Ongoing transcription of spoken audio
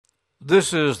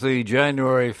This is the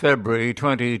January-February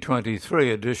 2023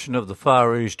 edition of the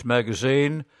Far East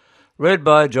Magazine, read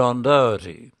by John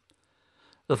Doherty.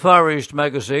 The Far East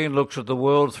Magazine looks at the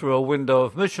world through a window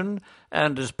of mission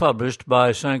and is published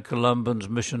by St. Columban's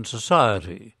Mission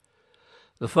Society.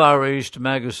 The Far East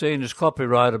Magazine is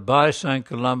copyrighted by St.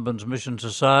 Columban's Mission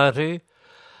Society,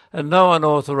 and no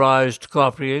unauthorized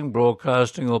copying,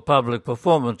 broadcasting, or public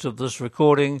performance of this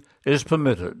recording is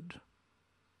permitted.